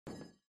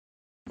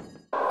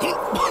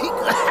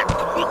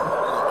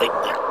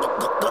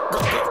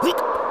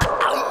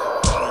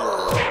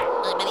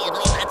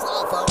believe that's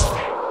all, folks.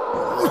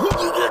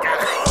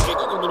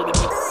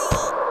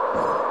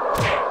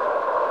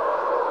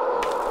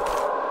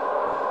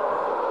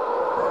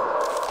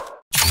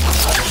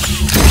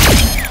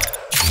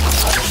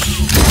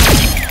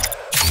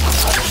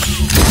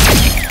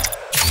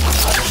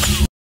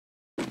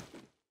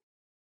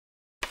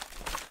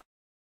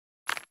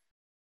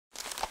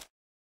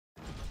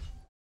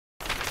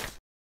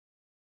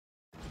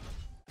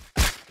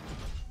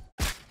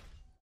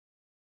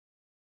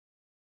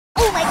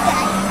 Oh my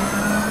god!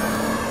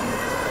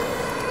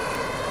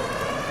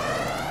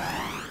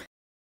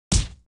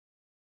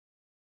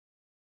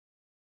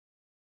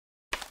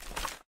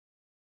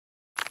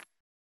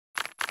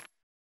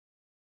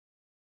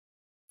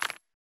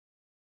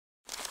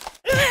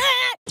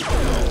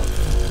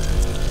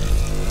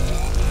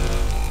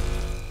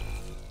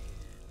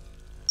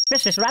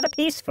 This is rather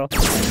peaceful.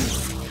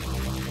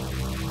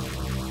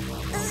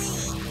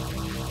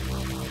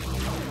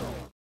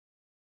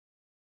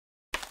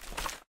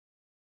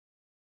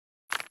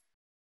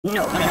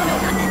 No, not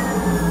that.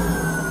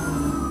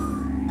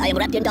 I am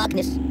wrapped in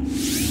darkness.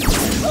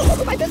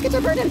 Oh, my biscuits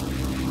are burning!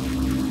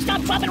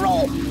 Stop, drop, and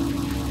roll!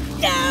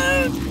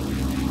 No!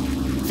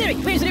 Siri,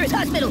 where's the nearest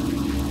hospital?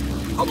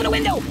 Open a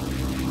window!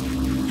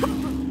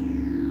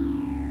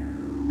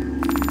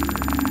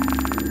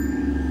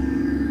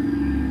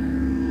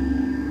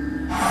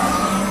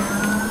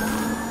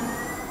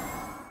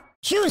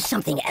 Choose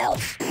something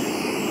else.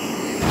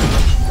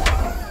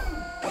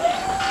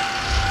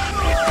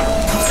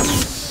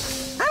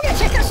 I'm gonna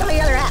check out some of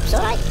the other apps,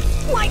 alright?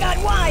 My god,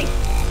 why?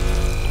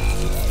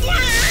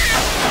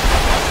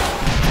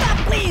 Stop,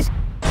 please!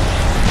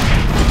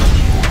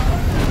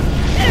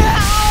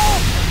 Ow!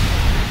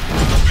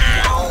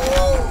 Ow!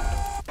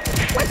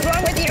 What's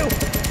wrong with you?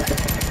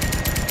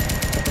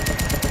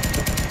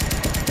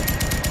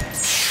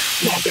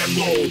 Lock and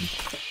load.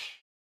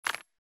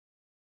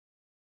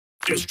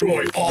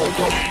 Destroy all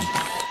bodies.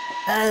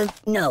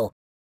 No.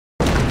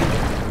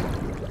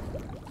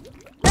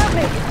 Help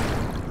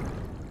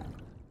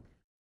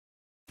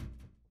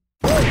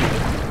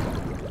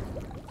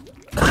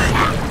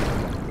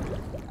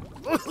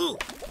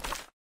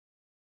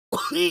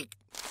me!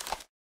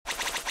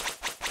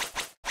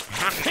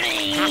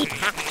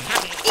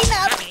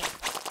 Enough!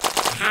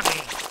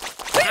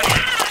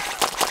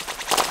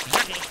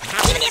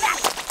 Give it up!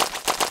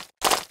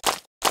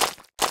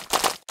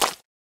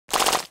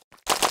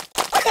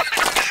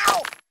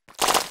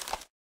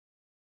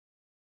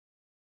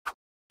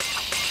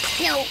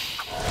 No.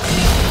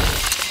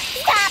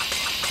 Stop!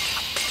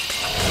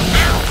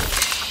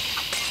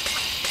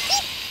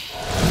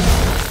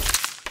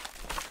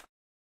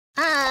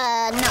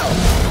 Ow! No.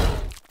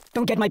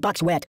 Don't get my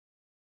box wet.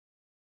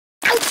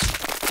 Ouch!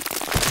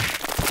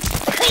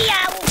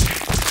 Ow!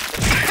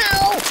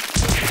 Ow!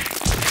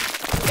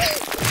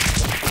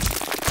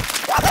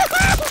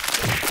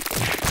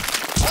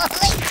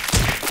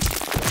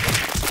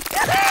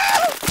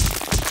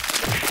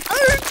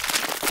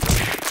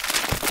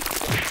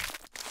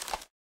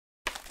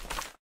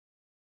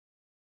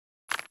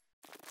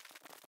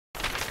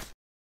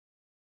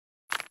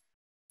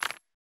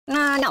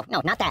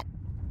 No, not that.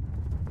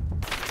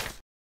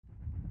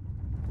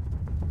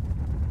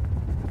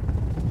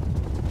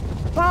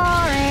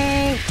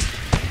 Boring!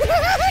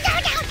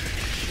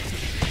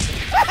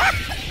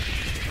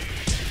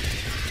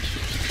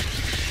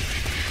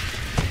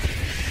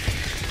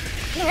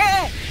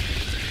 No!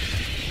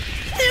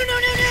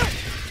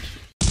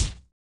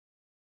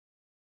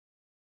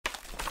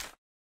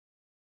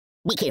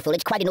 Be careful,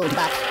 it's quite an old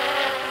box.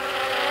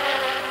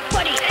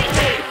 Buddy,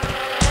 angry!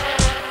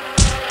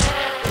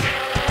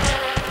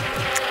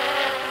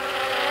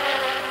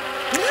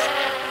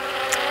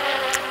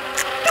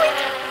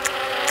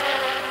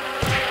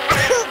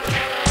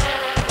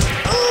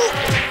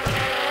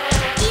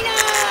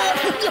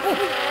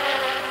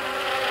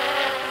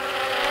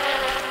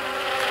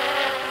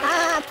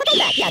 Put it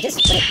back. Yeah, just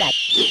put it back.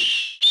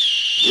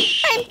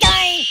 I'm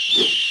dying!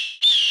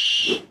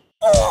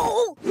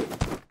 Oh!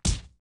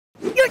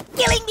 You're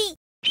killing me!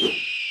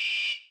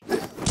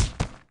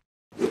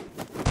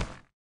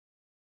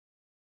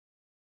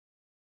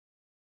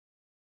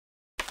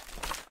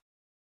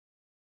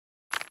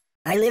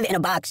 I live in a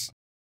box.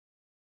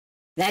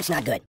 That's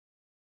not good.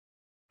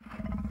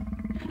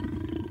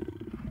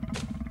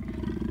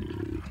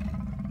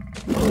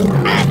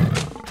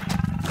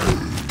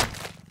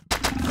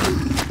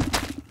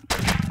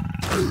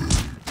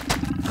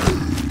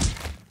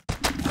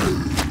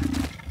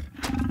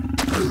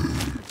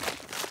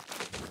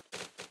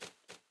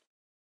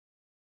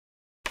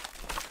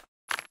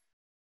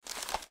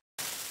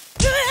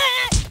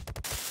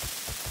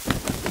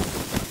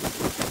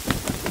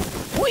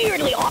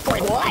 Weirdly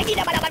awkward.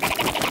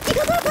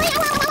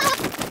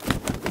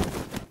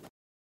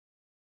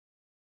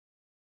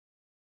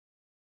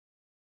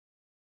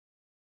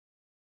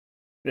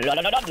 La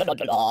la la la la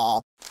la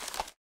la.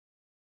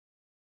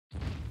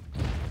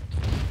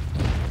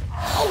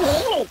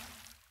 Oh,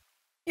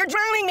 You're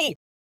drowning me!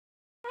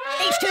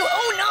 H2,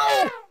 oh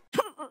no!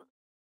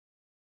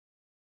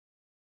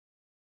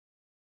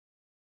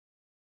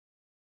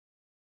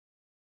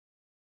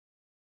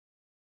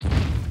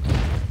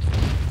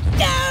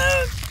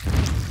 No!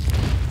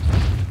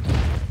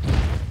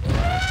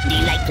 Do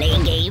you like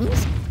playing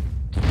games?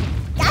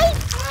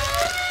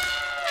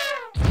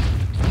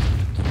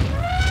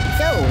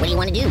 So, what do you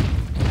want to do?